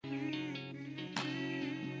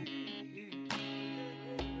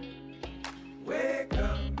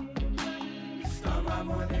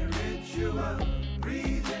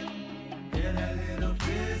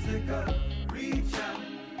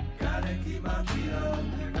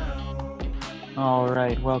All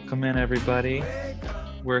right, welcome in everybody.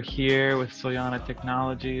 We're here with Solyana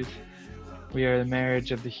Technologies. We are the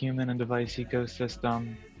marriage of the human and device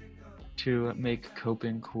ecosystem to make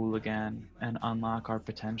coping cool again and unlock our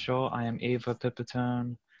potential. I am Ava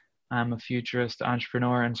Pipitone. I'm a futurist,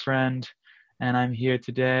 entrepreneur, and friend, and I'm here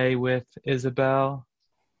today with Isabel.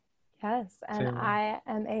 Yes, and I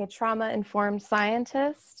am a trauma-informed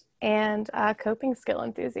scientist and a coping skill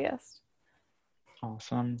enthusiast.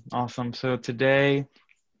 Awesome. So today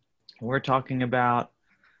we're talking about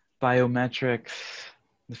biometrics,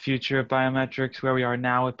 the future of biometrics, where we are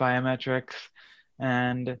now with biometrics.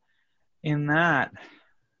 And in that,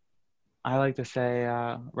 I like to say,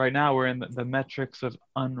 right now we're in the metrics of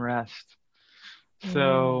unrest.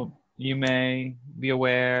 So you may be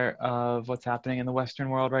aware of what's happening in the Western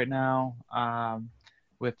world right now,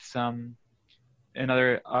 with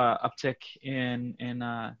another uptick in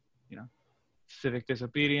civic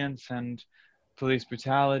disobedience and police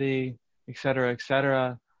brutality, et cetera, et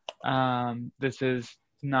cetera. This is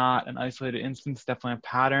not an isolated instance, definitely a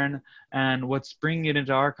pattern. And what's bringing it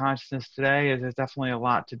into our consciousness today is there's definitely a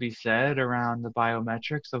lot to be said around the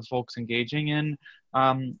biometrics of folks engaging in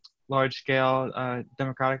large-scale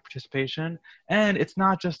democratic participation. And it's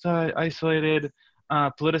not just a isolated,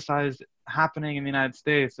 politicized happening in the United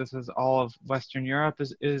States. This is all of Western Europe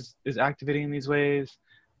is activating in these ways.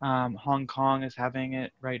 Hong Kong is having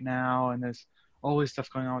it right now, and there's always stuff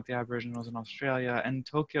going on with the Aboriginals in Australia, and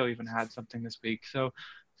Tokyo even had something this week. So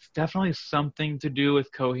it's definitely something to do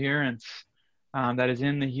with coherence that is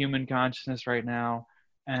in the human consciousness right now.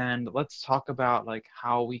 And let's talk about like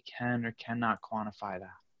how we can or cannot quantify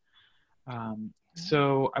that.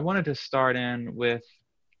 So I wanted to start in with,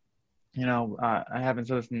 I haven't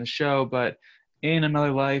said this in the show, but in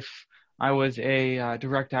another life, I was a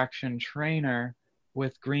direct action trainer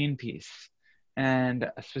with Greenpeace, and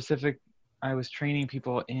I was training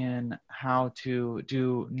people in how to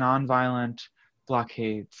do nonviolent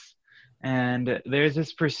blockades. And there's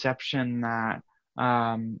this perception that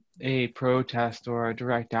a protest or a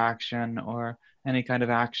direct action or any kind of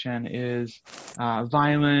action is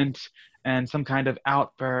violent and some kind of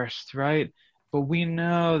outburst, right? But we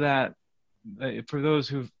know that for those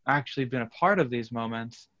who've actually been a part of these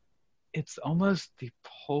moments, it's almost the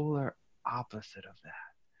polar opposite of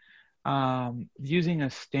that. Using a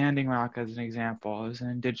standing rock as an example, it was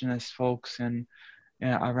indigenous folks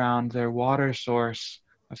around their water source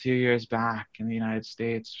a few years back in the United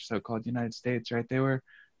States, so-called United States, right? They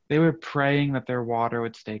were praying that their water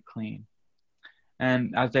would stay clean.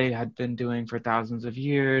 And as they had been doing for thousands of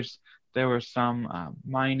years, there was some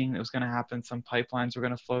mining that was going to happen, some pipelines were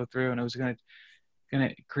going to flow through, and it was going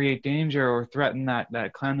to create danger or threaten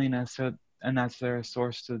that cleanliness. So, and that's their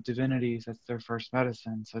source to divinities. That's their first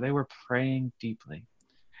medicine. So they were praying deeply.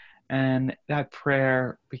 And that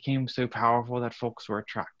prayer became so powerful that folks were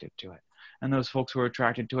attracted to it. And those folks who were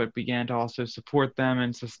attracted to it began to also support them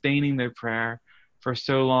in sustaining their prayer for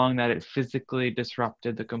so long that it physically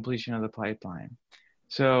disrupted the completion of the pipeline.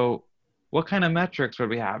 So what kind of metrics would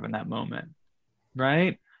we have in that moment,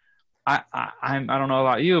 right? I don't know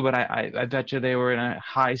about you, but I bet you they were in a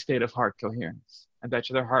high state of heart coherence. I bet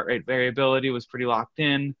you their heart rate variability was pretty locked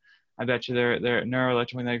in. I bet you their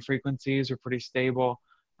neuroelectromagnetic frequencies were pretty stable.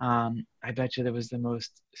 I bet you there was the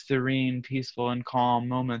most serene, peaceful, and calm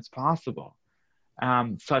moments possible.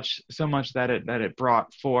 So much that it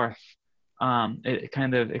brought forth. It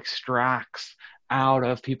kind of extracts out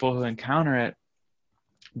of people who encounter it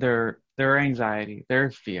their anxiety,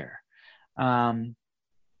 their fear.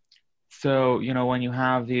 So, when you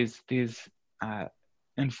have these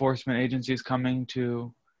enforcement agencies coming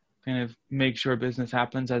to kind of make sure business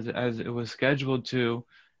happens as it was scheduled to,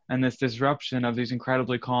 and this disruption of these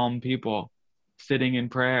incredibly calm people sitting in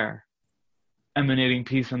prayer, emanating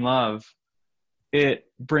peace and love, it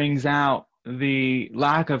brings out the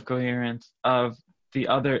lack of coherence of the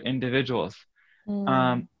other individuals.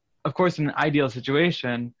 Of course, in an ideal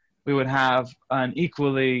situation, we would have an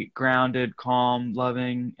equally grounded, calm,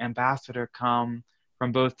 loving ambassador come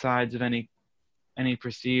from both sides of any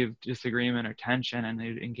perceived disagreement or tension, and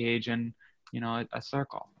they'd engage in, a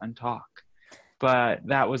circle and talk. But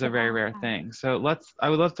that was a very rare thing. So I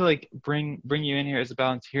would love to like bring you in here,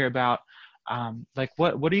 Isabel, and to hear about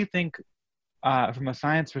what do you think from a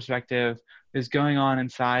science perspective is going on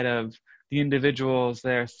inside of the individuals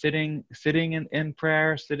there sitting in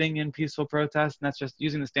prayer, sitting in peaceful protest. And that's just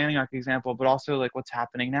using the standing rock example, but also like what's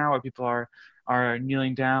happening now where people are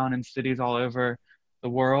kneeling down in cities all over the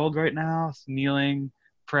world right now, kneeling,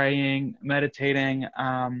 praying, meditating,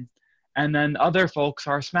 and then other folks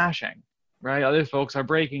are smashing. right? Other folks are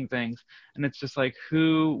breaking things, and it's just like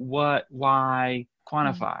who, what, why,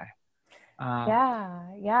 quantify.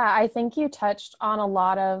 Yeah. I think you touched on a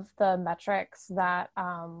lot of the metrics that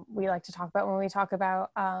we like to talk about when we talk about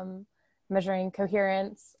measuring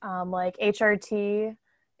coherence. Like HRT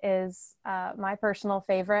is my personal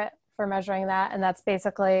favorite for measuring that. And that's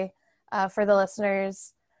basically, for the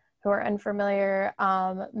listeners who are unfamiliar,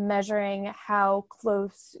 measuring how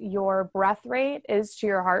close your breath rate is to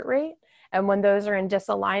your heart rate. And when those are in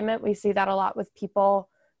disalignment, we see that a lot with people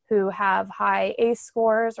who have high ACE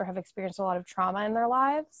scores or have experienced a lot of trauma in their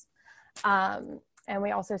lives. And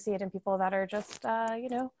we also see it in people that are just,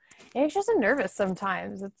 anxious and nervous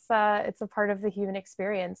sometimes. It's a part of the human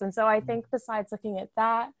experience. And so I think besides looking at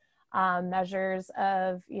that, measures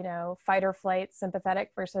of, fight or flight,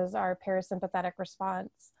 sympathetic versus our parasympathetic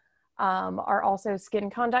response, are also skin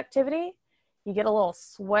conductivity. You get a little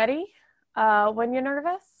sweaty when you're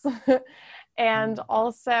nervous. And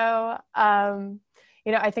also,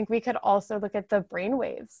 I think we could also look at the brain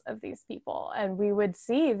waves of these people, and we would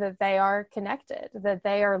see that they are connected, that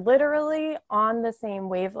they are literally on the same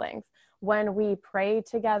wavelength. When we pray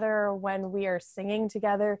together, when we are singing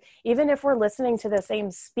together, even if we're listening to the same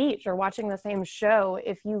speech or watching the same show,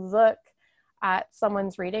 if you look at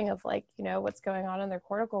someone's reading of what's going on in their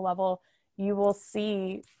cortical level, you will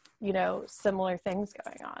see, similar things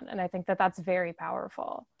going on. And I think that that's very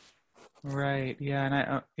powerful. Right. Yeah.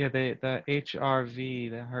 And the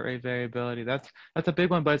HRV, the heart rate variability, that's a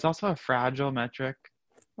big one, but it's also a fragile metric,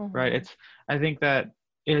 right? I think that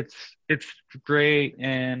it's great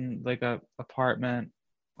in like a apartment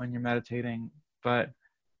when you're meditating, but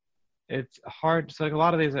it's hard. So like a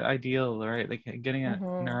lot of these are ideal, right? Like getting a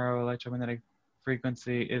neuroelectromagnetic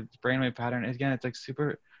frequency, its brainwave pattern, again, it's like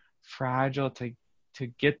super fragile to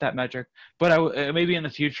get that metric. But maybe in the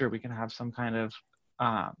future we can have some kind of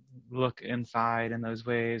look inside in those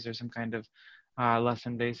ways, or some kind of less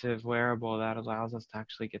invasive wearable that allows us to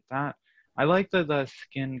actually get that. I like the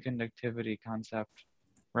skin conductivity concept,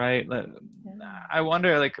 right? I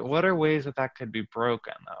wonder, like, what are ways that could be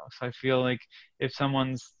broken though? So I feel like if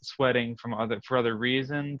someone's sweating for other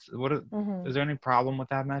reasons, is there any problem with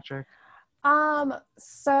that metric?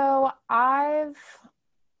 So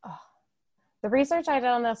the research I did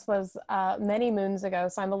on this was many moons ago,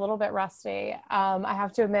 so I'm a little bit rusty, I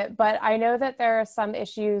have to admit, but I know that there are some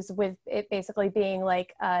issues with it basically being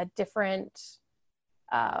like a different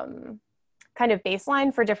kind of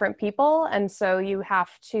baseline for different people. And so you have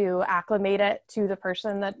to acclimate it to the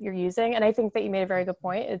person that you're using. And I think that you made a very good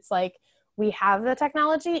point. It's like, we have the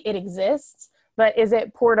technology, it exists, but is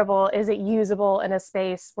it portable? Is it usable in a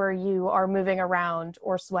space where you are moving around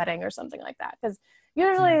or sweating or something like that? Because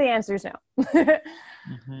usually the answer is no.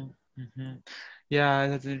 Yeah,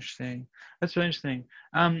 that's interesting. That's really interesting.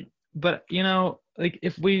 But like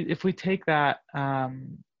if we take that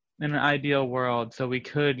in an ideal world, so we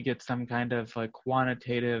could get some kind of like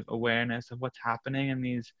quantitative awareness of what's happening in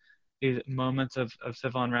these moments of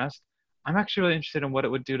civil unrest, I'm actually really interested in what it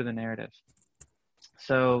would do to the narrative.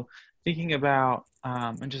 So thinking about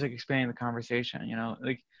and just like expanding the conversation,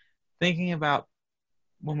 like thinking about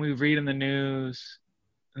when we read in the news,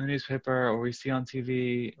 in the newspaper, or we see on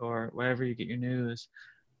TV or wherever you get your news,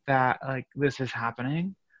 that like this is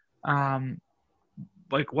happening,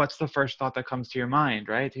 like what's the first thought that comes to your mind,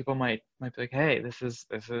 right? People might be like, hey, this is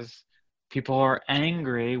people are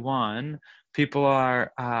angry, one, people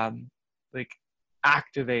are like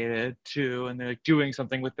activated, two, and they're like doing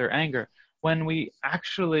something with their anger, when we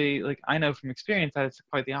actually, like, I know from experience that it's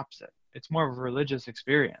quite the opposite. It's more of a religious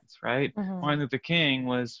experience, right? Martin Luther King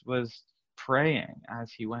was praying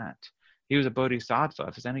as he went. He was a bodhisattva,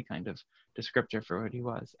 if there's any kind of descriptor for what he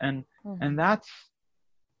was. And that's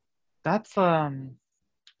different.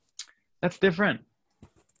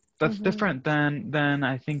 That's different than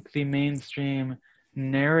I think the mainstream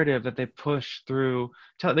narrative that they push through.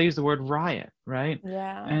 They use the word riot, right?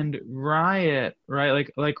 Yeah. And riot, right?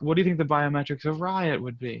 Like what do you think the biometrics of riot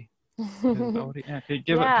would be? Paint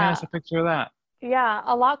us a picture of that. Yeah,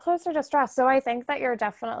 a lot closer to stress. So I think that you're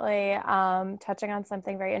definitely touching on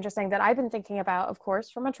something very interesting that I've been thinking about, of course,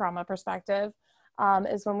 from a trauma perspective,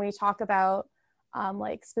 is when we talk about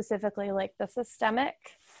like specifically like the systemic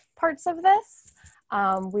parts of this.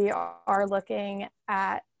 We are looking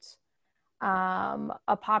at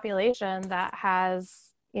a population that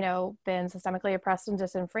has, been systemically oppressed and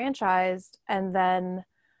disenfranchised, and then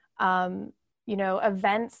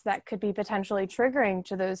events that could be potentially triggering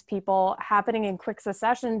to those people happening in quick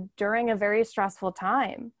succession during a very stressful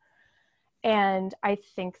time. And I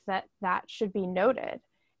think that should be noted.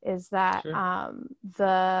 is that Sure.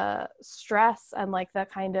 the stress and like the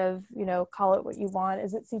kind of, you know, call it what you want.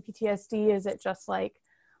 Is it CPTSD? Is it just like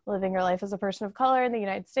living your life as a person of color in the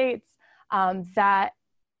United States? That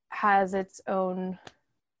has its own,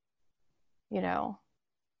 you know,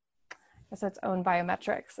 has its own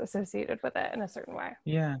biometrics associated with it in a certain way.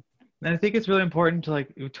 Yeah. And I think it's really important to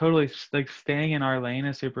like totally like staying in our lane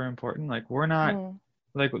is super important. Like we're not Mm.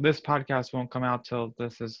 like this podcast won't come out till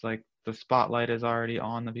this is like the spotlight is already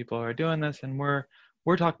on the people who are doing this, and we're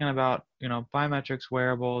talking about, you know, biometrics,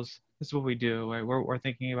 wearables. This is what we do, right? We're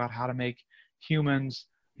thinking about how to make humans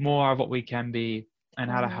more of what we can be, and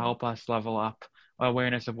how to Mm. help us level up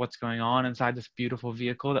awareness of what's going on inside this beautiful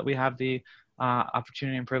vehicle that we have the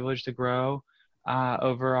opportunity and privilege to grow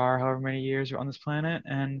over our however many years we're on this planet.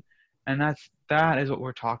 And that is what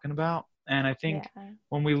we're talking about. And I think Yeah.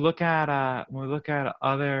 when we look at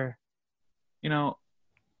other, you know,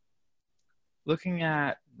 looking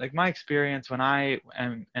at like my experience when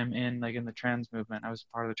am in like in the trans movement. I was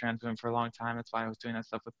part of the trans movement for a long time. That's why I was doing that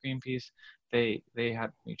stuff with Greenpeace. They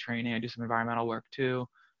had me training. I do some environmental work too.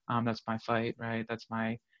 That's my fight, right? That's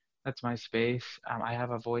my space. I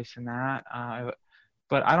have a voice in that.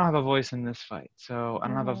 But I don't have a voice in this fight. So I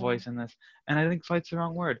don't have a Mm. voice in this. And I think fight's the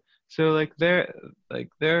wrong word. So they're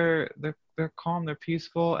calm, they're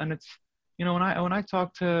peaceful, and it's, you know, when I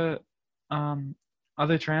talk to um,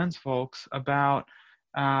 other trans folks about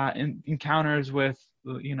encounters with,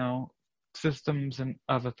 you know, systems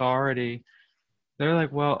of authority, they're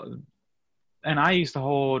like, well, and I used to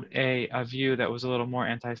hold a view that was a little more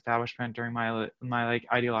anti-establishment during my like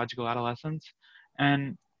ideological adolescence,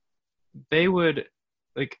 and they would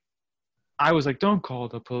like I was like, don't call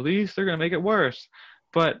the police, they're gonna make it worse.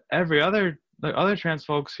 But every other the other trans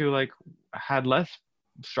folks who like had less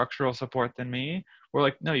structural support than me were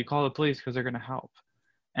like, no, you call the police because they're gonna help.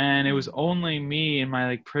 And it was Mm. only me and my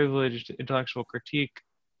like privileged intellectual critique,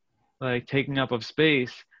 like taking up of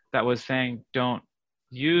space, that was saying don't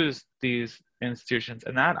use these institutions.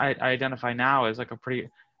 And that I identify now as like a pretty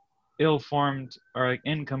ill-formed or like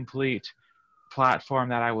incomplete platform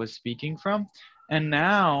that I was speaking from. And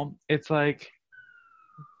now it's like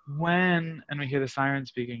and we hear the siren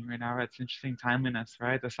speaking right now, right? It's interesting timeliness,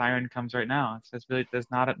 right? The siren comes right now. It's really,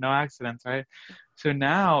 there's not no accidents, right? So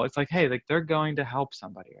now it's like, hey, like they're going to help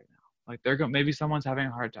somebody right now. Like they're going, maybe someone's having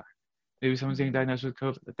a heart attack, maybe someone's getting Mm. diagnosed with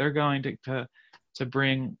COVID. That they're going to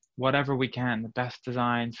bring whatever we can, the best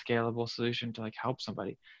design, scalable solution to like help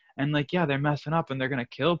somebody. And like, yeah, they're messing up and they're gonna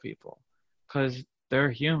kill people because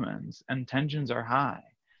they're humans and tensions are high.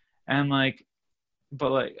 And like,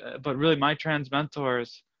 but really, my trans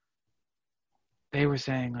mentors, they were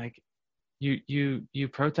saying like, you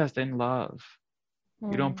protest in love,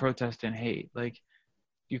 you don't Mm. protest in hate. Like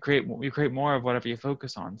you create more of whatever you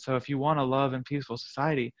focus on. So if you want a love and peaceful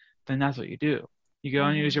society, then that's what you do. You go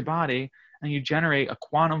and use your Mm. body and you generate a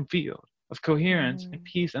quantum field of coherence and Mm.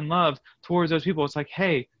 peace and love towards those people. It's like,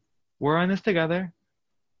 hey, we're in this together.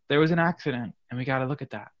 There was an accident and we got to look at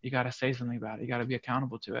that. You got to say something about it. You got to be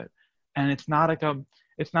accountable to it. And it's not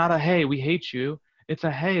a hey, we hate you. It's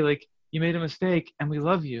a hey, like you made a mistake and we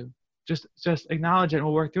love you. Just acknowledge it and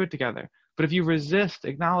we'll work through it together. But if you resist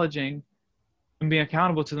acknowledging and being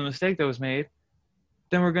accountable to the mistake that was made,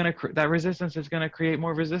 then that resistance is gonna create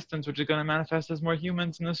more resistance, which is gonna manifest as more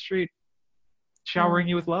humans in the street showering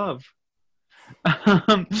you with Mm. love.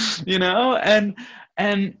 You know, and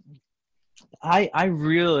I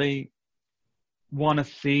really want to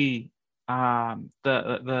see the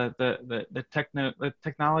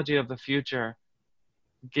technology of the future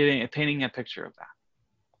painting a picture of that,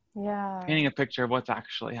 Yeah. painting a picture of what's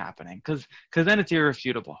actually happening, because then it's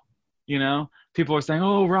irrefutable. You know, people are saying,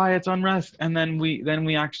 oh, riots, unrest, and then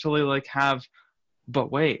we actually like have,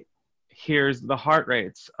 but wait, here's the heart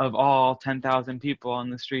rates of all 10,000 people on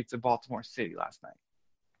the streets of Baltimore City last night,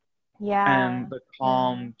 and Yeah. the Yeah.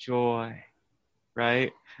 calm joy,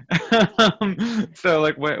 right? So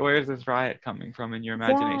like where's this riot coming from in your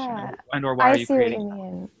imagination, Yeah, and or why I are you see what you creating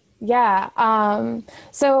mean. Yeah.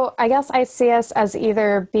 So I guess I see us as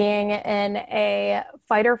either being in a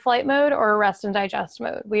fight or flight mode or rest and digest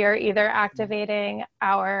mode. We are either activating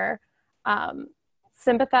our um,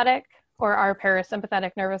 sympathetic or our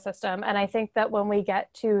parasympathetic nervous system. And I think that when we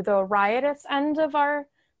get to the riotous end of our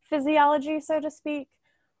physiology, so to speak,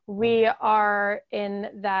 we are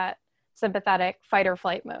in that sympathetic fight or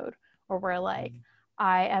flight mode where we're like,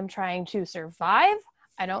 I am trying to survive.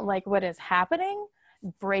 I don't like what is happening.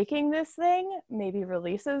 Breaking this thing maybe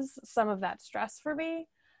releases some of that stress for me.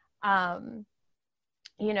 Um,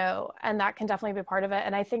 you know, and that can definitely be part of it.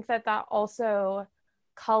 And I think that that also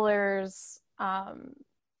colors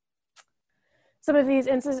some of these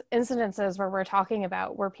incidences where we're talking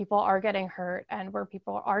about where people are getting hurt and where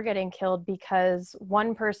people are getting killed because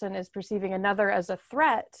one person is perceiving another as a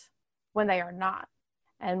threat when they are not.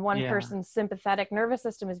 And one Yeah. person's sympathetic nervous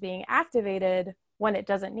system is being activated when it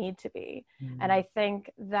doesn't need to be. And I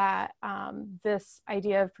think that this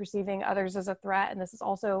idea of perceiving others as a threat, and this is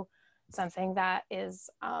also something that is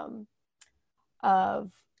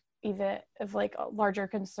of even of like a larger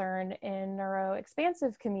concern in neuro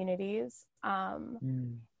expansive communities,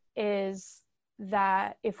 is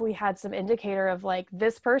that if we had some indicator of like,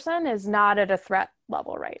 this person is not at a threat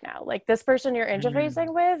level right now, like this person you're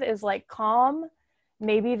interfacing with is like calm,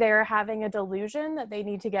 maybe they're having a delusion that they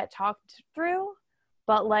need to get talked through,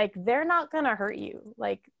 but like they're not gonna hurt you,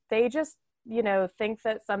 like they just, you know, think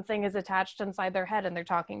that something is attached inside their head and they're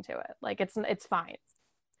talking to it, like it's fine.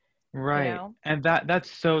 You Right. know? And that's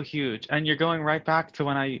so huge. And you're going right back to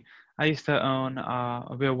when I used to own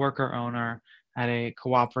be a worker owner at a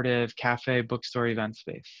cooperative cafe bookstore event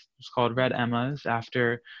space. It's called Red Emma's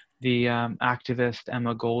after the activist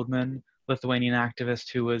Emma Goldman, Lithuanian activist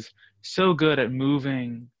who was so good at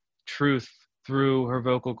moving truth through her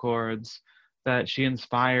vocal cords that she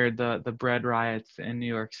inspired the bread riots in New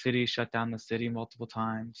York City, shut down the city multiple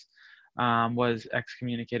times. Was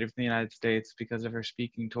excommunicated from the United States because of her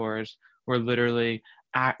speaking tours, were literally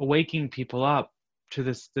waking people up to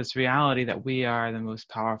this reality that we are the most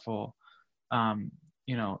powerful,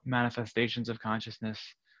 manifestations of consciousness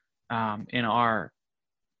in our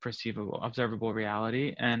perceivable, observable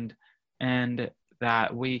reality, and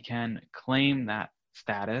that we can claim that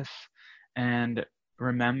status and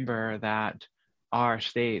remember that our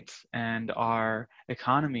states and our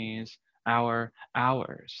economies are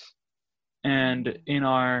ours. And in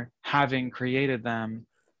our having created them,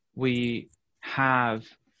 we have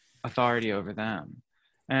authority over them.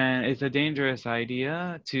 And it's a dangerous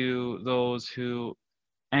idea to those who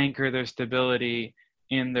anchor their stability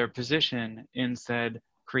in their position in said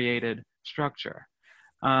created structure.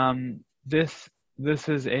 This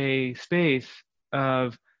is a space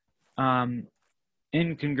of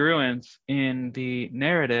incongruence in the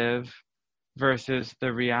narrative versus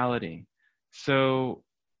the reality. So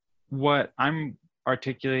what I'm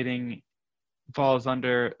articulating falls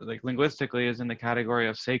under, like linguistically, is in the category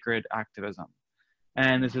of sacred activism.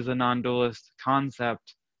 And this is a non-dualist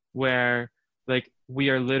concept where like we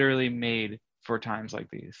are literally made for times like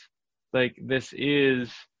these. Like this is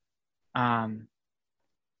I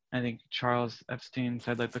think Charles Epstein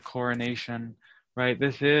said like the coronation, right?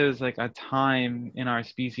 This is like a time in our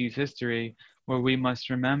species history where we must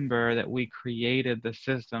remember that we created the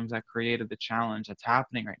systems that created the challenge that's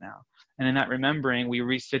happening right now. And in that remembering, we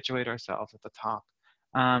resituate ourselves at the top.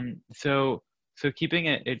 So keeping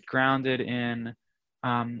it grounded in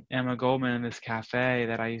Emma Goldman in this cafe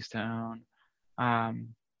that I used to own,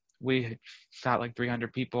 we sat like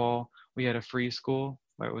 300 people. We had a free school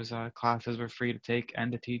where it was classes were free to take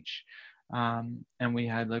and to teach. And we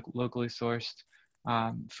had like locally sourced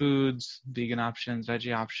foods, vegan options,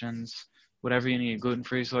 veggie options, whatever you need,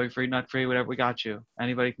 gluten-free, soy-free, nut-free, whatever, we got you.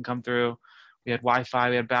 Anybody can come through. We had Wi-Fi,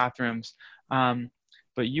 we had bathrooms.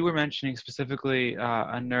 But you were mentioning specifically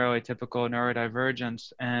a neuroatypical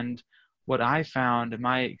neurodivergence. And what I found in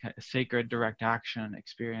my sacred direct action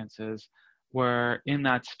experiences were in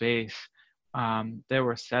that space, there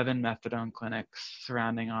were 7 methadone clinics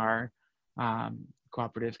surrounding our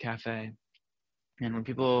cooperative cafe. And when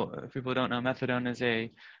if people don't know, methadone is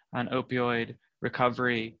an opioid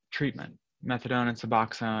recovery treatment. Methadone and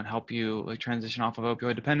Suboxone help you like transition off of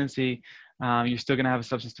opioid dependency. You're still going to have a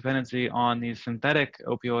substance dependency on these synthetic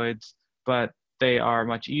opioids, but they are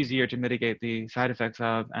much easier to mitigate the side effects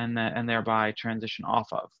of and thereby transition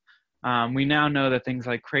off of. We now know that things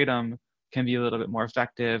like Kratom can be a little bit more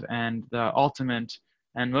effective, and the ultimate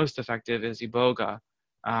and most effective is Iboga.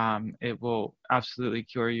 It will absolutely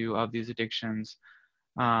cure you of these addictions.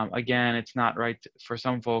 Again, it's not right for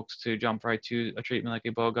some folks to jump right to a treatment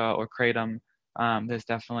like Iboga or Kratom. There's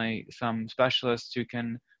definitely some specialists who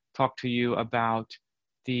can talk to you about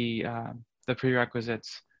the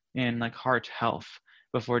prerequisites in like heart health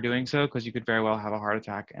before doing so, because you could very well have a heart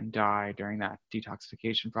attack and die during that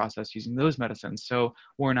detoxification process using those medicines. So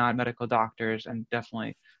we're not medical doctors, and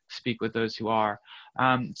definitely speak with those who are.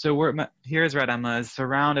 So here's Red Emma is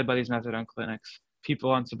surrounded by these methadone clinics,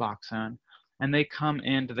 people on Suboxone, and they come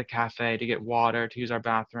into the cafe to get water, to use our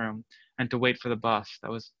bathroom, and to wait for the bus.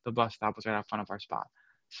 The bus stop was right out front of our spot.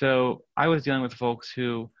 So I was dealing with folks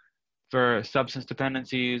who, for substance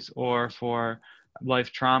dependencies or for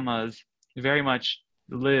life traumas, very much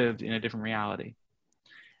lived in a different reality.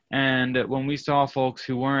 And when we saw folks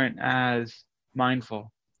who weren't as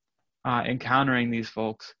mindful, encountering these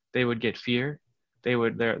folks, they would get fear. They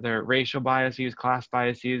would their racial biases, class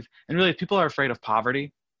biases, and really people are afraid of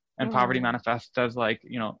poverty, and poverty Mm. manifests as like,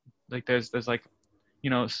 like there's like,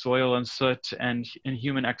 soil and soot and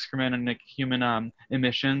human excrement and like human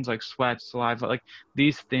emissions like sweat, saliva, like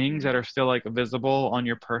these things that are still like visible on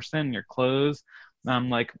your person, your clothes,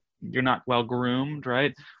 like you're not well groomed,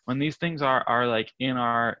 right? When these things are like in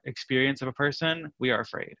our experience of a person, we are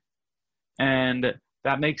afraid. And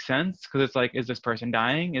that makes sense because it's like, is this person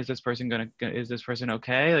dying? Is this person is this person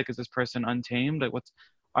okay? Like, is this person untamed? Like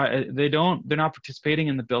they're not participating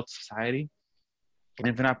in the built society. And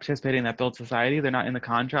if they're not participating in that built society, they're not in the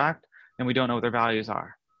contract, and we don't know what their values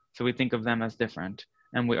are. So we think of them as different,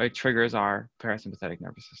 and it triggers our parasympathetic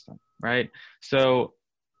nervous system, right? So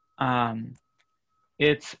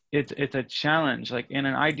it's a challenge. Like in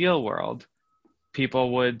an ideal world,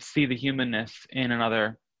 people would see the humanness in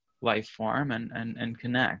another life form and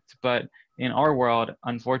connect. But in our world,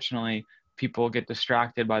 unfortunately, people get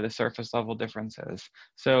distracted by the surface level differences.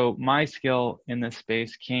 So my skill in this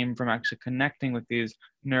space came from actually connecting with these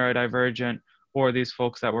neurodivergent or these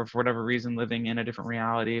folks that were, for whatever reason, living in a different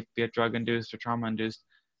reality, be it drug induced or trauma induced,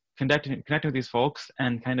 connecting with these folks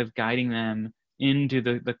and kind of guiding them into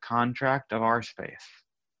the contract of our space.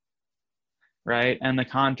 Right. And the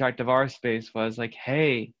contract of our space was like,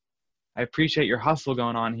 hey, I appreciate your hustle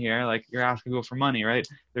going on here. Like you're asking people for money, right?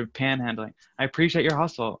 They're panhandling. I appreciate your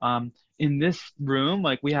hustle. In this room,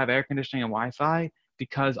 like we have air conditioning and Wi-Fi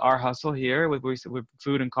because our hustle here with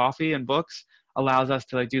food and coffee and books allows us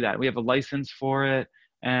to like do that. We have a license for it,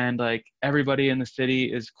 and like everybody in the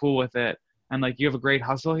city is cool with it. And like you have a great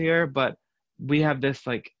hustle here, but we have this,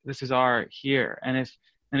 like this is our here. And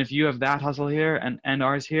if you have that hustle here and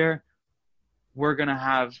ours here, we're gonna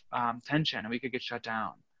have tension and we could get shut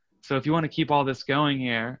down. So if you want to keep all this going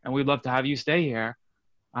here, and we'd love to have you stay here,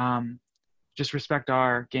 just respect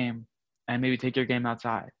our game and maybe take your game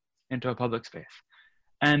outside into a public space.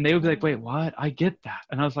 And they would be like, wait, what? I get that.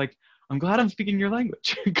 And I was like, I'm glad I'm speaking your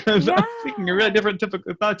language because I'm speaking a really different,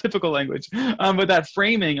 typical, not typical language, but that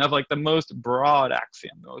framing of like the most broad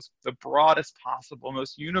axiom, the broadest possible,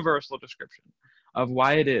 most universal description of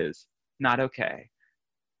why it is not okay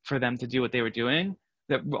for them to do what they were doing,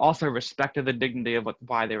 that also respected the dignity of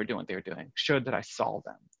why they were doing what they were doing, showed that I saw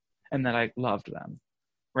them and that I loved them,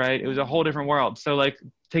 right? It was a whole different world. So like,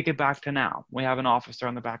 take it back to now. We have an officer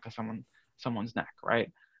on the back of someone's neck,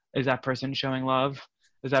 right? Is that person showing love?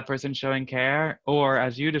 Is that person showing care? Or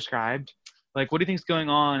as you described, like, what do you think is going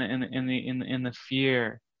on in the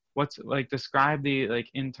fear? What's like, describe the like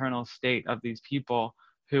internal state of these people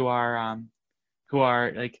who are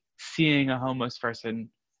like seeing a homeless person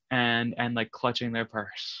and like clutching their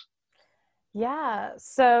purse. Yeah.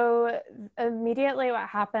 So immediately what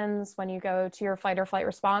happens when you go to your fight or flight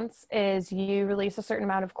response is you release a certain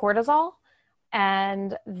amount of cortisol.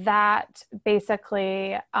 And that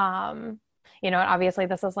basically, obviously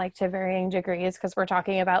this is like to varying degrees because we're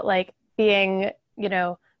talking about like being,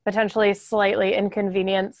 potentially slightly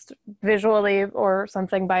inconvenienced visually or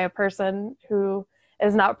something by a person who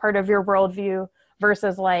is not part of your worldview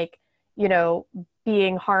versus like,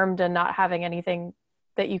 being harmed and not having anything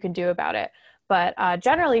that you can do about it. But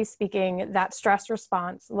generally speaking, that stress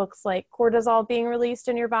response looks like cortisol being released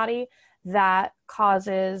in your body that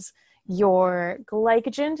causes your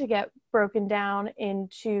glycogen to get broken down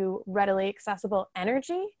into readily accessible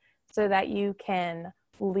energy so that you can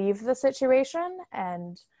leave the situation.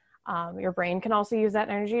 And your brain can also use that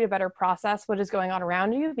energy to better process what is going on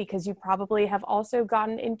around you, because you probably have also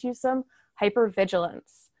gotten into some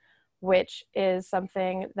hypervigilance, which is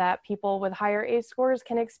something that people with higher ACE scores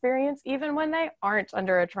can experience even when they aren't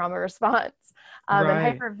under a trauma response. Right.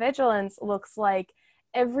 And hypervigilance looks like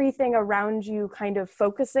everything around you kind of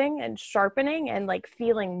focusing and sharpening and like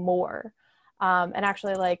feeling more. And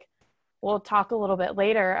actually, like, we'll talk a little bit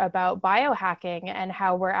later about biohacking and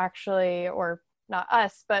how we're actually, or not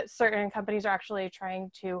us, but certain companies are actually trying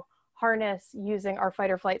to harness using our fight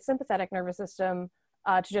or flight sympathetic nervous system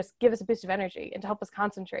to just give us a boost of energy and to help us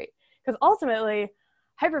concentrate. Because ultimately,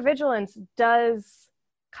 hypervigilance does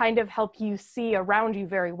kind of help you see around you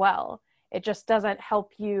very well. It just doesn't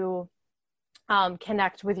help you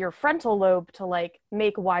connect with your frontal lobe to like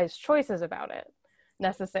make wise choices about it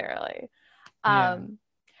necessarily.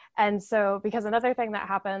 And so, because another thing that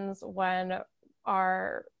happens when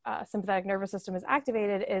our sympathetic nervous system is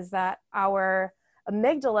activated is that our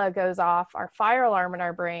amygdala goes off, our fire alarm in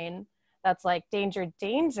our brain, that's like danger,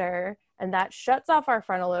 danger, and that shuts off our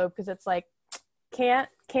frontal lobe because it's like, can't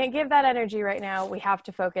give that energy right now. We have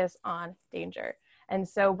to focus on danger. And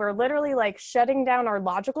so we're literally like shutting down our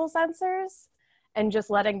logical sensors and just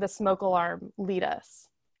letting the smoke alarm lead us?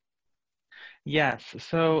 Yes.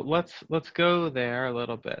 So let's go there a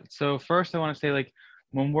little bit. So first I want to say, like,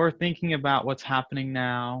 when we're thinking about what's happening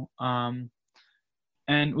now,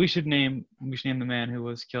 and we should name the man who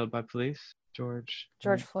was killed by police, George,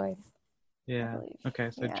 George right? Floyd, I Yeah. believe.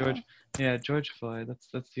 Okay. So Yeah. George Floyd.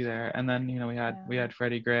 Let's see there. And then, we Yeah. had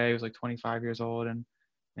Freddie Gray, who was like 25 years old, and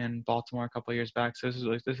in Baltimore a couple of years back. So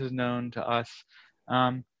this is known to us.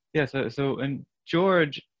 Yeah. And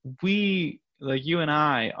George, we, like, you and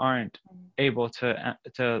I aren't able to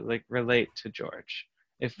like relate to George.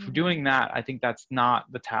 If we're doing Mm-hmm. that, I think that's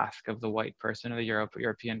not the task of the white person or the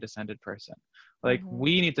European descended person. Like, Mm-hmm.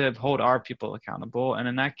 we need to hold our people accountable, and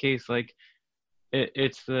in that case, like,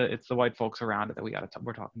 it's the white folks around it that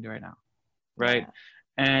we're talking to right now, right?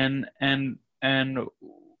 Yeah. And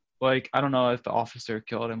like, I don't know if the officer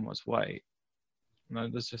killed him was white. No,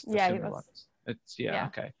 let's just Yeah, he assume he was. was. It's Yeah, Yeah.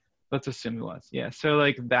 okay. Let's assume he was. Yeah. So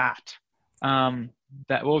like that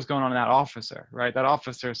what was going on in that officer, right? That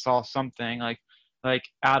officer saw something like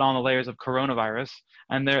add on the layers of coronavirus,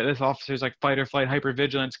 and this officer's like fight or flight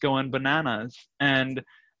hypervigilance going bananas, and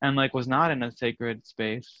like was not in a sacred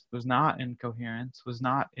space, was not in coherence, was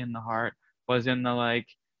not in the heart, was in the like,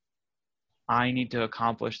 I need to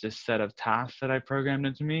accomplish this set of tasks that I programmed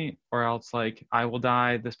into me, or else like I will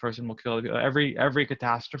die. This person will kill people. Every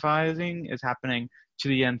catastrophizing is happening to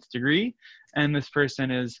the nth degree, and this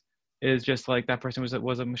person is just like that person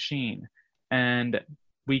was a machine, and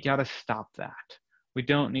we got to stop that. We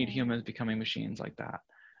don't need humans becoming machines like that.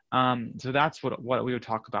 So that's what we would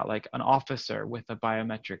talk about, like an officer with a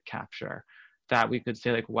biometric capture, that we could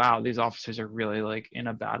say like, wow, these officers are really like in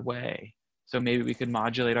a bad way. So maybe we could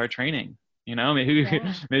modulate our training. Yeah. Maybe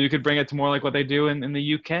we could bring it to more like what they do in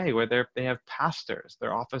the UK, where they have pastors.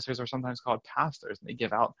 Their officers are sometimes called pastors, and they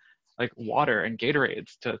give out like water and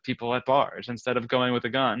Gatorades to people at bars. Instead of going with a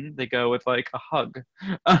gun, they go with like a hug,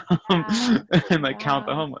 Yeah. and like count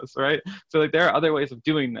the Yeah. homeless, right? So like there are other ways of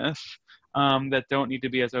doing this, that don't need to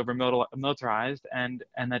be as over militarized, and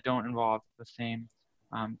that don't involve the same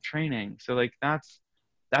training. So like that's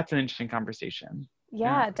an interesting conversation.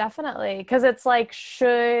 Yeah. Yeah, definitely. Because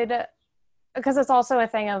because it's also a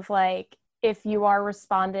thing of like, if you are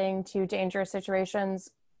responding to dangerous situations,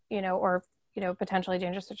 or, potentially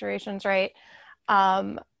dangerous situations, right?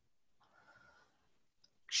 Um,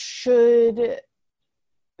 should,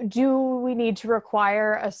 do we need to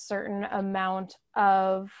require a certain amount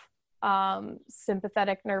of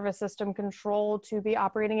sympathetic nervous system control to be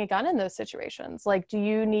operating a gun in those situations? Like, do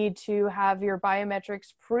you need to have your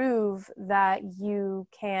biometrics prove that you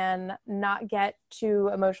can not get too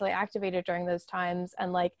emotionally activated during those times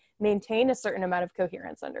and like maintain a certain amount of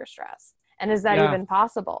coherence under stress? And is that Yeah. even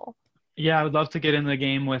possible? Yeah, I would love to get in the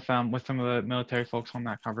game with some of the military folks on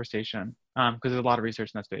that conversation, because there's a lot of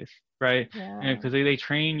research in that space, right? Yeah. Because they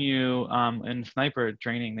train you in sniper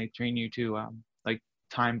training, they train you to like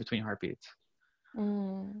time between heartbeats,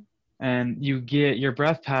 Mm. and you get your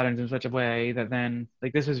breath patterns in such a way that then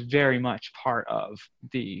like this is very much part of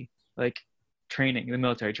the like training, the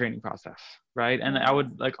military training process, right? And I Yeah.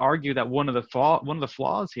 would like argue that one of the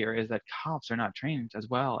flaws here is that cops are not trained as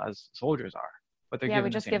well as soldiers are, but they're Yeah, we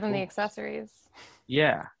given the just same give them the tools. accessories.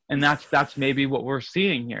 Yeah, and that's maybe what we're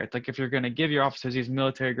seeing here. It's like, if you're going to give your officers these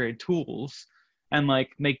military grade tools and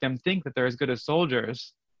like make them think that they're as good as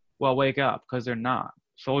soldiers, well, wake up, because they're not.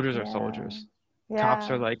 Soldiers are Yeah. soldiers. Cops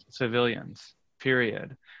Yeah. are like civilians,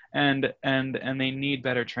 period. And they need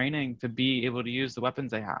better training to be able to use the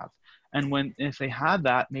weapons they have. And if they had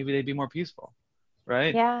that, maybe they'd be more peaceful,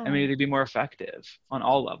 right? And Yeah. maybe they'd be more effective on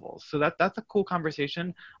all levels. So that's a cool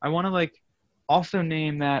conversation. I want to like also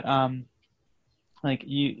name that like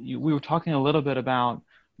we were talking a little bit about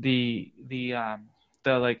the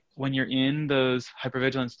like, when you're in those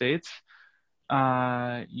hypervigilant states,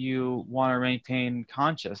 you want to maintain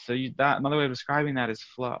conscious. So that another way of describing that is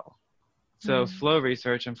flow. So Mm. flow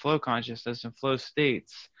research and flow consciousness and flow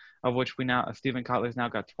states, of which Stephen Kotler's now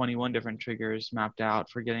got 21 different triggers mapped out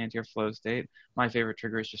for getting into your flow state. My favorite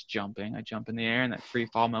trigger is just jumping. I jump in the air in that free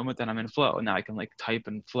fall moment, then I'm in flow, and now I can like type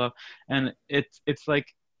and flow. And it's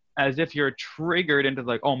like as if you're triggered into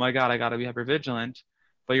like, oh my God, I gotta be hyper vigilant,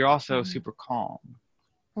 but you're also Mm. super calm.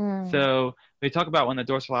 Mm. So they talk about when the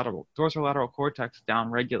dorsolateral cortex down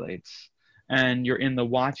regulates, and you're in the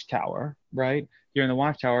watchtower, right? You're in the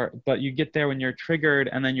watchtower, but you get there when you're triggered,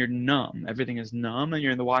 and then you're numb. Everything is numb, and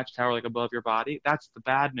you're in the watchtower, like above your body. That's the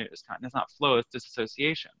bad news kind. That's not flow, it's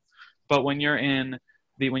disassociation. But when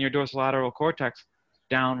when your dorsolateral cortex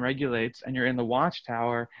down regulates, and you're in the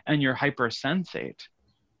watchtower, and you're hypersensate,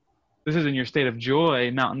 this is in your state of joy,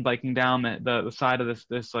 mountain biking down the side of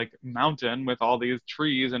this like mountain with all these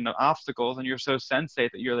trees and the obstacles, and you're so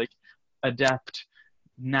sensate that you're like adept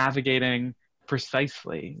navigating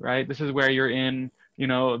precisely, right? This is where you're in, you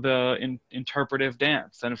know, interpretive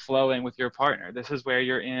dance and flowing with your partner. This is where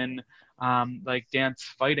you're in like dance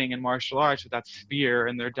fighting and martial arts with that spear,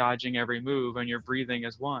 and they're dodging every move, and your breathing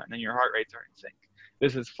is one, and your heart rates are in sync.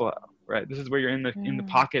 This is flow, right? This is where you're in the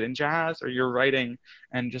pocket in jazz, or you're writing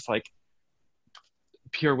and just like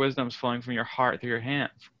pure wisdom's flowing from your heart through your hands.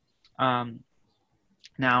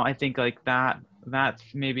 Now I think like that's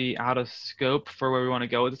maybe out of scope for where we want to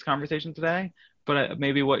go with this conversation today. But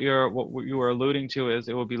maybe what you were alluding to is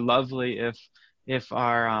it would be lovely if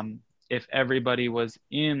our if everybody was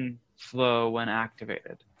in flow when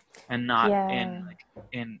activated, and not Yeah.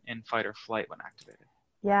 in fight or flight when activated.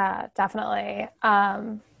 Yeah, definitely.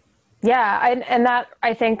 And that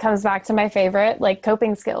I think comes back to my favorite, like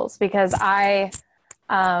coping skills, because I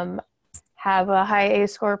have a high A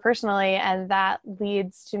score personally, and that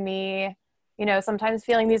leads to me, you know, sometimes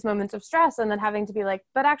feeling these moments of stress and then having to be like,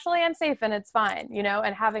 but actually I'm safe and it's fine, you know,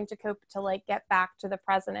 and having to cope to like get back to the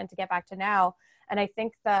present and to get back to now. And I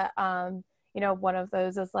think that, you know, one of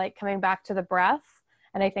those is like coming back to the breath.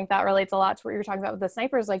 And I think that relates a lot to what you were talking about with the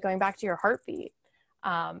snipers, like going back to your heartbeat.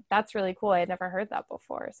 That's really cool. I had never heard that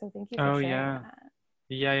before. So thank you for Oh sharing yeah. that.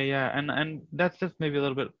 Yeah. And that's just maybe a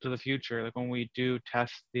little bit to the future. Like when we do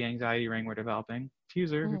test the anxiety ring we're developing,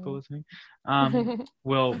 teaser, people listening,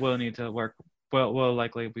 we'll need to work. We'll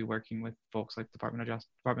likely be working with folks like Department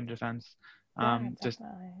of Defense. Yeah, Just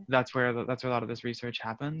definitely. that's where a lot of this research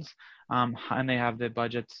happens. And they have the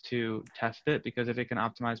budgets to test it, because if it can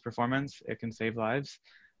optimize performance, it can save lives,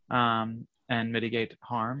 and mitigate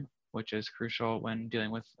harm, which is crucial when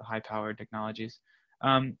dealing with high-powered technologies.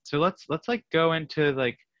 So let's like go into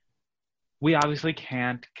like, we obviously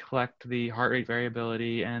can't collect the heart rate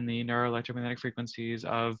variability and the neuroelectromagnetic frequencies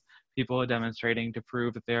of people demonstrating to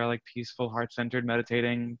prove that they are like peaceful, heart-centered,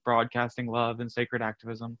 meditating, broadcasting love and sacred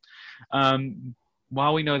activism.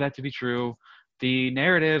 While we know that to be true, the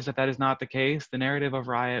narratives that is not the case, the narrative of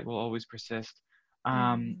riot will always persist,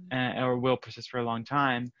 or will persist for a long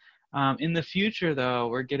time. In the future, though,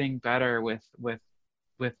 we're getting better with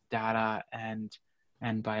data and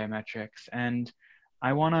biometrics, and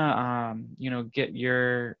I want to get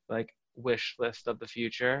your like wish list of the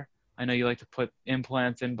future. I know you like to put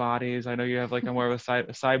implants in bodies. I know you have like a more of a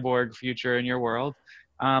cyborg future in your world.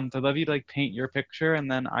 So I'd love you to like paint your picture, and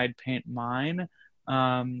then I'd paint mine,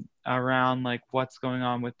 around like what's going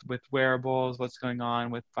on with wearables, what's going on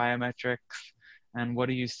with biometrics, and what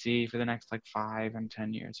do you see for the next like 5 and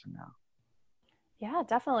 10 years from now. Yeah,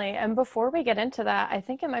 definitely. And before we get into that, I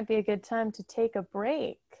think it might be a good time to take a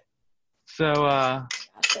break. So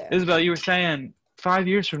Gotcha. Isabel, you were saying 5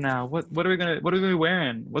 years from now, what are we gonna be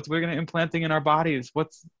wearing? What's we're gonna implanting in our bodies?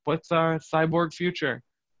 What's our cyborg future?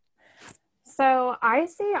 So I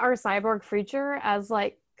see our cyborg future as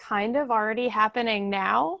like kind of already happening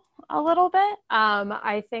now a little bit.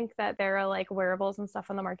 I think that there are like wearables and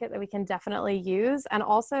stuff on the market that we can definitely use, and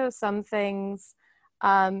also some things,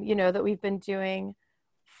 you know, that we've been doing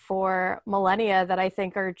for millennia that I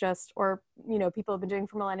think are just, or, you know, people have been doing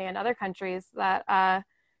for millennia in other countries that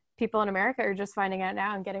people in America are just finding out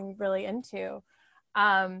now and getting really into.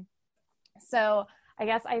 So I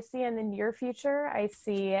guess I see in the near future, I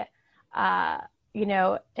see, you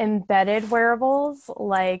know, embedded wearables,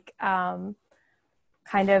 like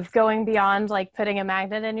kind of going beyond like putting a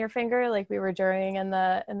magnet in your finger, like we were doing in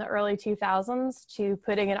the early 2000s, to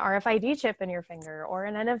putting an RFID chip in your finger or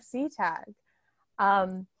an NFC tag.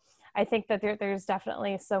 I think that there's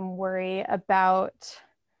definitely some worry about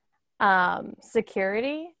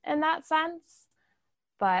security in that sense,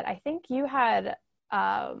 but I think you had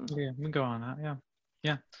Yeah, we can go on that.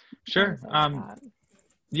 Yeah, sure. that.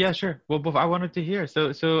 Yeah, sure. Well, I wanted to hear. So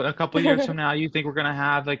a couple of years from now, you think we're gonna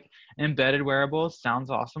have like embedded wearables? Sounds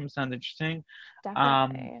awesome. Sounds interesting.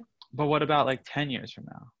 Um, Definitely. but what about like 10 years from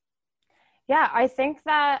now? Yeah, I think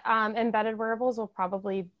that embedded wearables will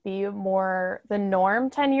probably be more the norm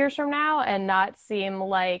 10 years from now and not seem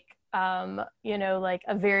like, you know, like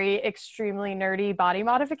a very extremely nerdy body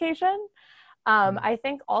modification. I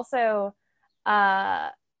think also,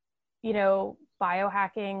 you know,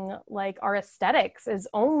 biohacking, like our aesthetics, is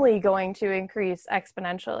only going to increase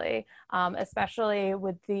exponentially, especially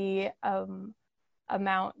with the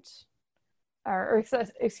amount, or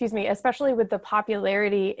excuse me, especially with the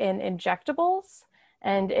popularity in injectables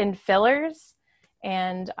and in fillers,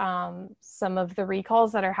 and some of the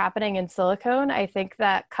recalls that are happening in silicone. I think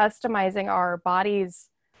that customizing our bodies,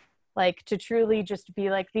 like to truly just be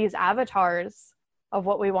like these avatars of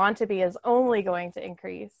what we want to be is only going to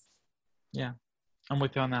increase. Yeah. I'm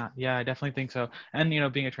with you on that. Yeah, I definitely think so. And,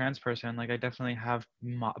 being a trans person, like I definitely have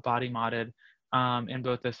body modded in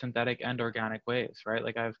both the synthetic and organic ways, right?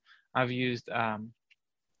 Like I've used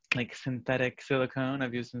like synthetic silicone,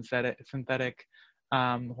 I've used synthetic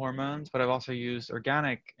hormones, but I've also used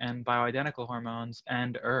organic and bioidentical hormones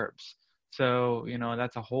and herbs. So,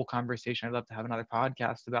 that's a whole conversation. I'd love to have another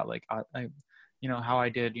podcast about like, how I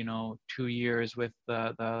did, 2 years with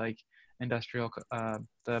the like industrial,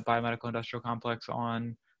 the biomedical industrial complex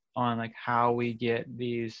on like how we get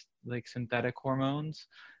these like synthetic hormones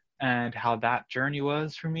and how that journey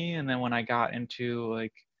was for me. And then when I got into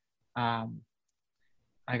like, um,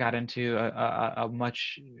 I got into a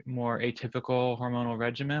much more atypical hormonal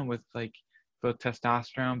regimen with like both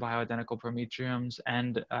testosterone, bioidentical prometriums,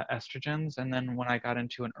 and estrogens. And then when I got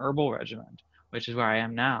into an herbal regimen, which is where I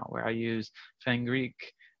am now, where I use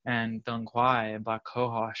fenugreek and dong quai and black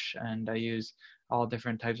cohosh, and I use all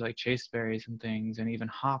different types of like chasteberries and things, and even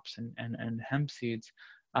hops and hemp seeds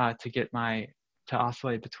to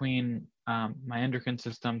oscillate between my endocrine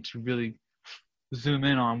system to really zoom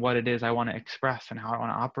in on what it is I want to express and how I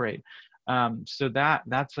want to operate. So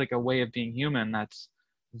that's like a way of being human that's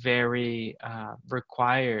very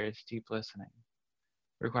requires deep listening.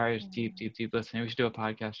 Requires deep listening. We should do a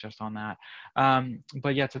podcast just on that.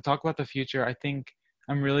 But yeah, to talk about the future, I think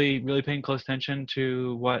I'm really paying close attention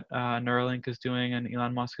to what Neuralink is doing and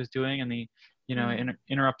Elon Musk is doing, and the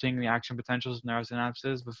interrupting the action potentials of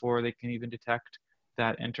neurosynapses before they can even detect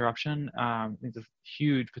that interruption. There's a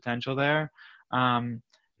huge potential there. And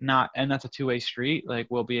that's a two-way street. Like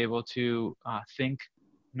we'll be able to think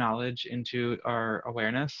knowledge into our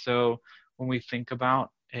awareness. So when we think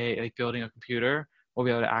about like building a computer, we'll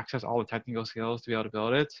be able to access all the technical skills to be able to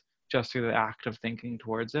build it just through the act of thinking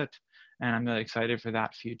towards it. And I'm really excited for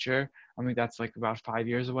that future. I think that's like about 5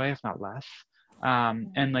 years away, if not less.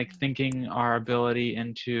 And like thinking our ability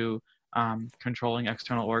into controlling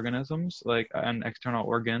external organisms, like and external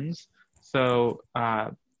organs. So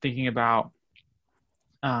thinking about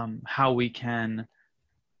how we can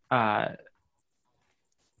uh,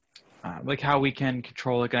 like how we can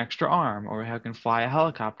control like an extra arm or how we can fly a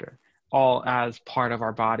helicopter all as part of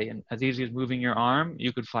our body. And as easy as moving your arm,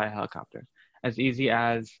 you could fly a helicopter. As easy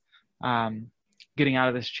as getting out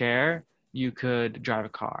of this chair, you could drive a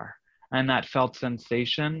car. And that felt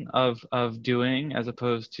sensation of doing, as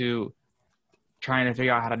opposed to trying to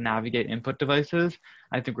figure out how to navigate input devices,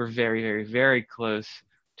 I think we're very, very close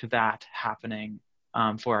to that happening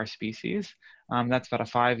for our species. That's about a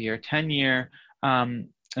 5 year, 10 year.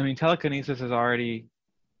 I mean, telekinesis is already,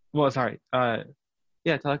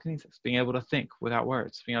 telekinesis, being able to think without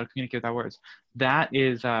words, being able to communicate without words. That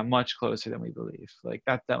is much closer than we believe. Like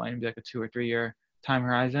that might be like a 2 or 3 year time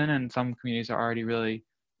horizon, and some communities are already really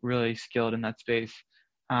skilled in that space.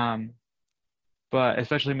 But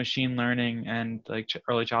especially machine learning and like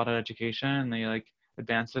early childhood education and the like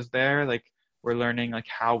advances there, like we're learning like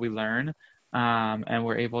how we learn, and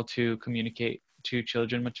we're able to communicate to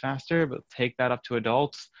children much faster, but take that up to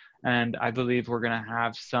adults. And I believe we're going to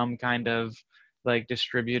have some kind of like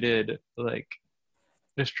distributed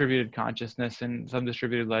consciousness and some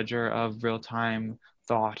distributed ledger of real-time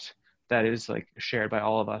thought that is like shared by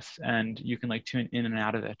all of us, and you can like tune in and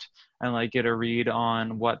out of it and like get a read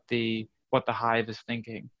on what the hive is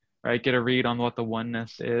thinking, right? Get a read on what the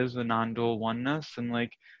oneness is, the non-dual oneness, and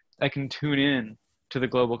like I can tune in to the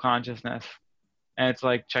global consciousness, and it's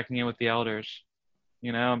like checking in with the elders,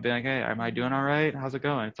 and being like, hey, am I doing all right? How's it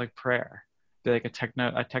going? It's like prayer, be like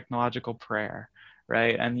a technological prayer,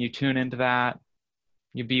 right? And you tune into that,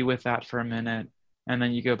 you be with that for a minute, and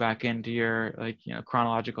then you go back into your like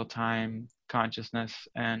chronological time consciousness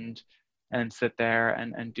and sit there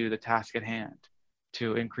and do the task at hand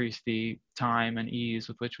to increase the time and ease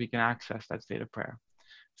with which we can access that state of prayer.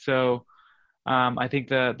 So I think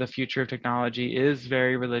the future of technology is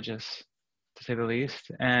very religious, to say the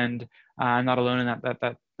least, and I'm not alone in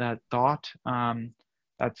that thought.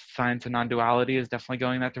 That science and non-duality is definitely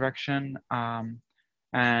going that direction.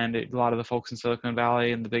 And a lot of the folks in Silicon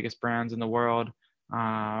Valley and the biggest brands in the world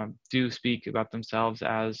do speak about themselves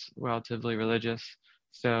as relatively religious.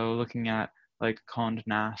 So looking at like Condé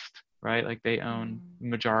Nast, right? Like they own the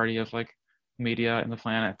majority of like media in the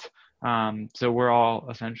planet. So we're all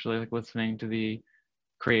essentially like listening to the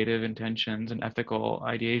creative intentions and ethical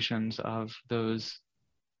ideations of those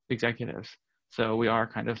executives. So we are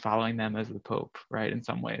kind of following them as the Pope, right, in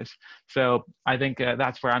some ways. So I think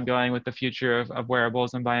that's where I'm going with the future of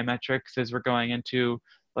wearables and biometrics, is we're going into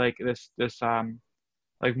like this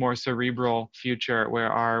like more cerebral future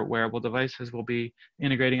where our wearable devices will be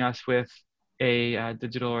integrating us with a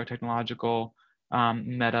digital or technological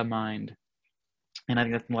meta mind. And I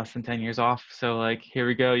think that's less than 10 years off. So like, here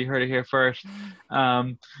we go. You heard it here first.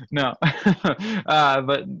 No,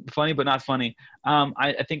 but funny, but not funny.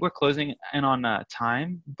 I think we're closing in on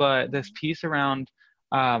time, but this piece around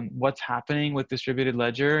what's happening with distributed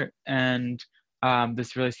ledger and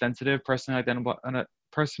this really sensitive personally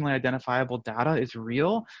identifiable data is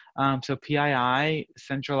real. So PII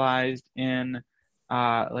centralized in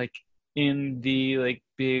like in the like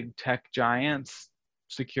big tech giants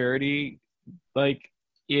security like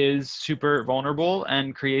is super vulnerable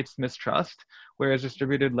and creates mistrust, whereas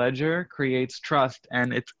distributed ledger creates trust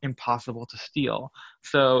and it's impossible to steal.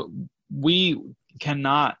 So we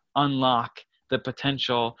cannot unlock the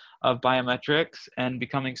potential of biometrics and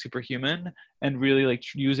becoming superhuman and really like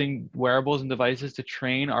using wearables and devices to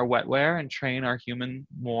train our wetware and train our human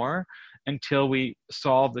more until we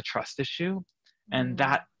solve the trust issue. And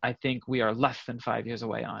that I think we are less than 5 years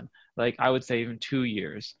away on. Like I would say even 2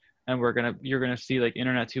 years. And you're gonna see like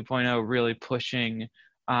Internet 2.0 really pushing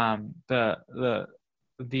the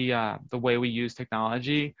way we use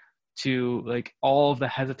technology to like all of the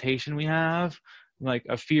hesitation we have, like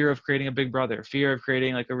a fear of creating a big brother, fear of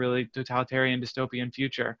creating like a really totalitarian dystopian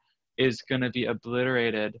future is gonna be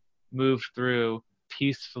obliterated, moved through,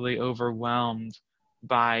 peacefully overwhelmed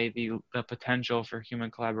by the potential for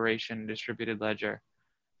human collaboration and distributed ledger.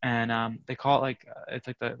 And they call it like it's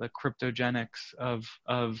like the cryptogenics of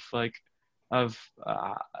like of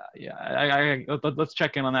yeah. Let's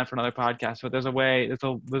check in on that for another podcast. But there's a way,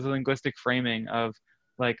 there's a linguistic framing of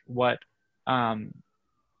like what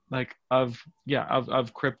like of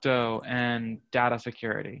crypto and data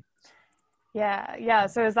security. Yeah.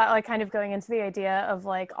 So is that like kind of going into the idea of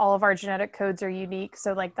like all of our genetic codes are unique,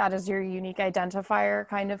 so like that is your unique identifier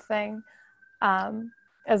kind of thing?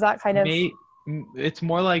 Is that kind of It's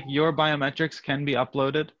more like your biometrics can be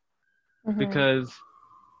uploaded because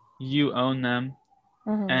you own them,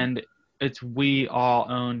 and it's we all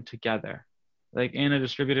own together. Like in a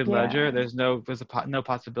distributed ledger, there's no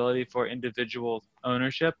possibility for individual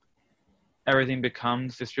ownership. Everything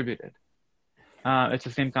becomes distributed. It's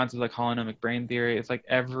the same concept like holonomic brain theory. It's like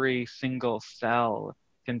every single cell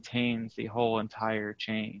contains the whole entire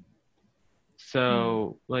chain.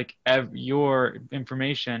 So like your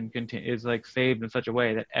information is like saved in such a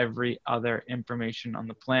way that every other information on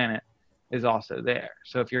the planet is also there.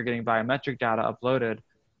 So if you're getting biometric data uploaded,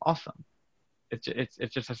 awesome. It's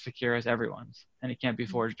just as secure as everyone's, and it can't be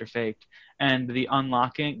forged or faked. And the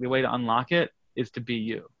way to unlock it is to be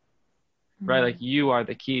you, right? Like you are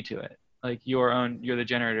the key to it. Like you're the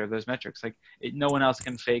generator of those metrics. Like no one else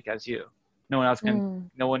can fake as you. No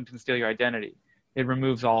one can steal your identity. It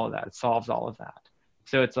removes all of that. It solves all of that.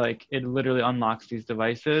 So it's like it literally unlocks these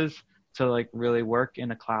devices to like really work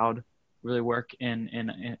in a cloud, really work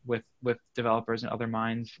in with developers and other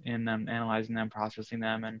minds in them, analyzing them, processing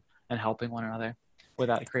them, and helping one another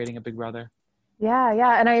without creating a big brother.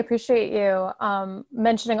 Yeah. And I appreciate you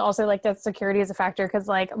mentioning also like that security is a factor, because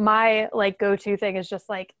like my like go-to thing is just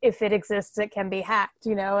like if it exists, it can be hacked,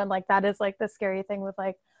 you know, and like that is like the scary thing with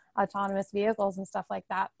like autonomous vehicles and stuff like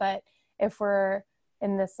that. But if we're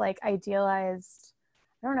in this like idealized,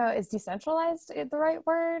 I don't know, is decentralized the right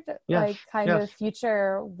word? Yes, like kind of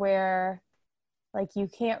future where like you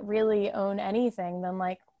can't really own anything, then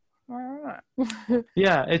like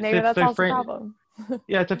yeah, maybe that solves the problem.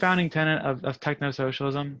 Yeah, it's a founding tenet of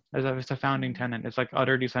techno-socialism. It's a founding tenet. It's like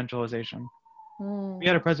utter decentralization. We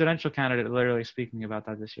had a presidential candidate literally speaking about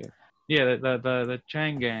that this year. Yeah, the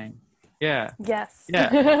Chang gang. Yeah. Yes.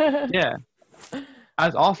 Yeah. Yeah.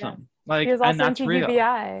 That's awesome. Yeah. Like, he was also and that's in real.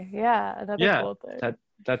 TBI. Yeah, another cool thing.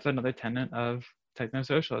 That's another tenet of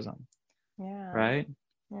techno-socialism. Yeah. Right?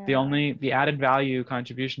 Yeah. The added value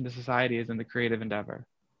contribution to society is in the creative endeavor.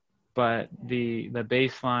 But the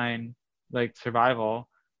baseline like survival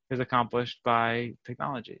is accomplished by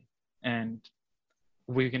technology, and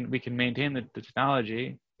we can maintain the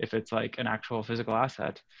technology if it's like an actual physical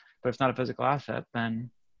asset. But if it's not a physical asset, then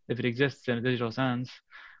if it exists in a digital sense,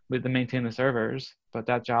 we have to maintain the servers, but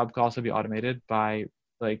that job can also be automated by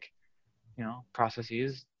like, you know,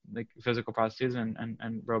 processes like physical processes,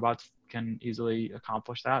 and robots can easily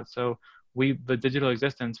accomplish that. So the digital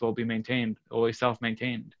existence will be maintained, always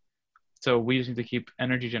self-maintained. So we just need to keep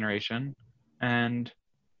energy generation, and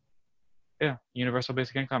universal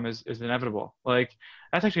basic income is inevitable. Like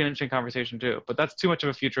that's actually an interesting conversation too, but that's too much of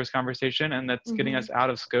a futurist conversation, and that's getting us out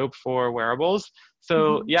of scope for wearables.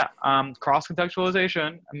 So cross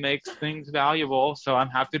contextualization makes things valuable. So I'm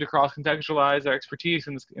happy to cross contextualize our expertise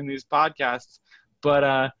in these podcasts.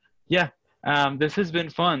 But this has been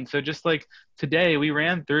fun. So just like today, we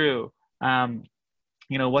ran through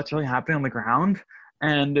what's really happening on the ground.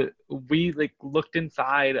 And we like looked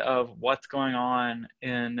inside of what's going on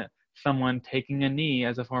in someone taking a knee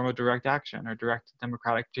as a form of direct action or direct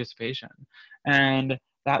democratic participation. And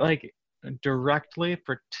that like directly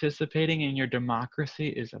participating in your democracy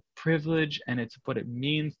is a privilege, and it's what it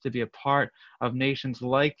means to be a part of nations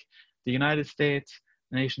like the United States,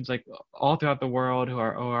 nations like all throughout the world who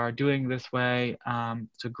are doing this way.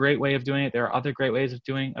 It's a great way of doing it. There are other great ways of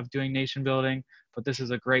doing nation building, but this is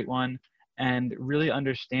a great one. And really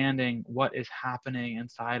understanding what is happening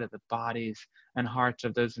inside of the bodies and hearts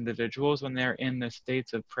of those individuals when they're in the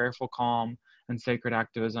states of prayerful calm and sacred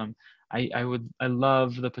activism. I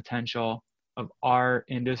love the potential of our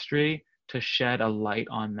industry to shed a light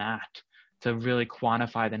on that, to really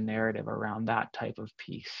quantify the narrative around that type of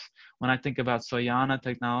piece. When I think about Soyana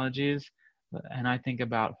Technologies and I think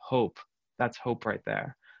about hope, that's hope right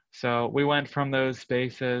there. So we went from those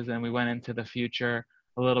spaces and we went into the future,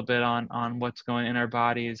 a little bit on what's going in our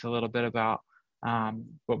bodies, a little bit about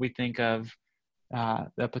what we think of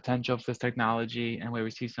the potential of this technology and where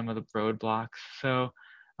we see some of the roadblocks. So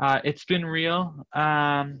it's been real.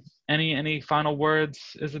 Any final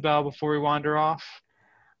words, Isabel, before we wander off?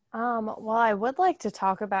 Well, I would like to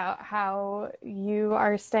talk about how you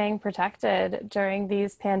are staying protected during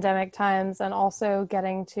these pandemic times and also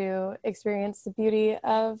getting to experience the beauty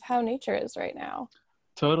of how nature is right now.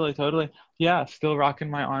 Totally. Yeah, still rocking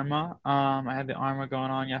my Arma. I had the Arma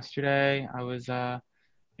going on yesterday. I was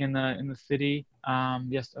in the city.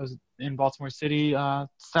 Yes, I was in Baltimore City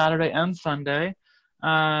Saturday and Sunday.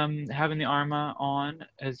 Having the Arma on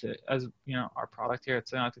as our product here at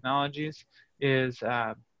Soyana Technologies is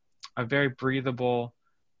a very breathable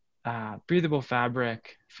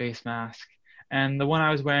fabric face mask. And the one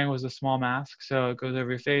I was wearing was a small mask, so it goes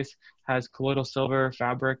over your face, has colloidal silver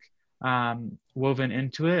fabric woven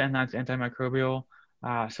into it, and that's antimicrobial.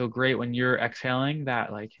 So great when you're exhaling,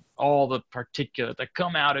 that like all the particulate that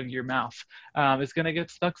come out of your mouth is going to get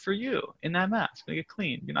stuck for you in that mask. Going to get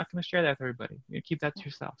clean. You're not going to share that with everybody. You're going to keep that to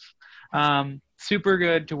yourself. Super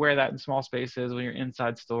good to wear that in small spaces when you're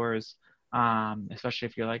inside stores, especially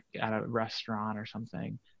if you're like at a restaurant or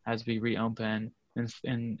something as we reopen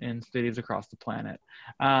in cities across the planet.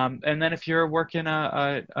 And then if you're working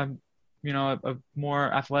a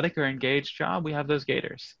more athletic or engaged job, we have those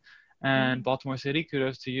gaiters. And Baltimore City,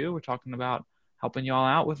 kudos to you. We're talking about helping you all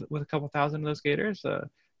out with a couple thousand of those gaiters.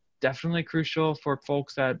 Definitely crucial for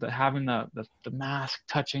folks that having the mask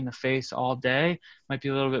touching the face all day might be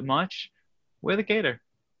a little bit much. Wear the gaiter.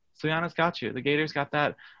 Soyana's got you. The gaiter's got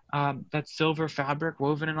that silver fabric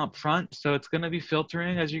woven in up front, so it's going to be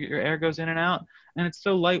filtering as your air goes in and out, and it's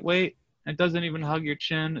so lightweight. It doesn't even hug your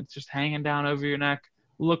chin. It's just hanging down over your neck.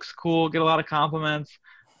 Looks cool. Get a lot of compliments,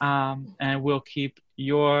 and will keep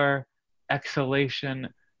your exhalation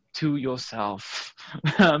to yourself.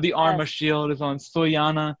 The Arma Shield is on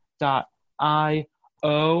Soyana.io,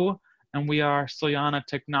 and we are Soyana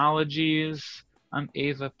Technologies. I'm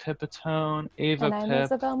Ava Pipitone. And I'm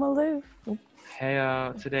Isabel Maloof.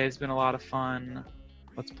 Hey, today's been a lot of fun.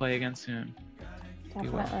 Let's play again soon.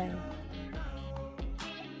 Definitely.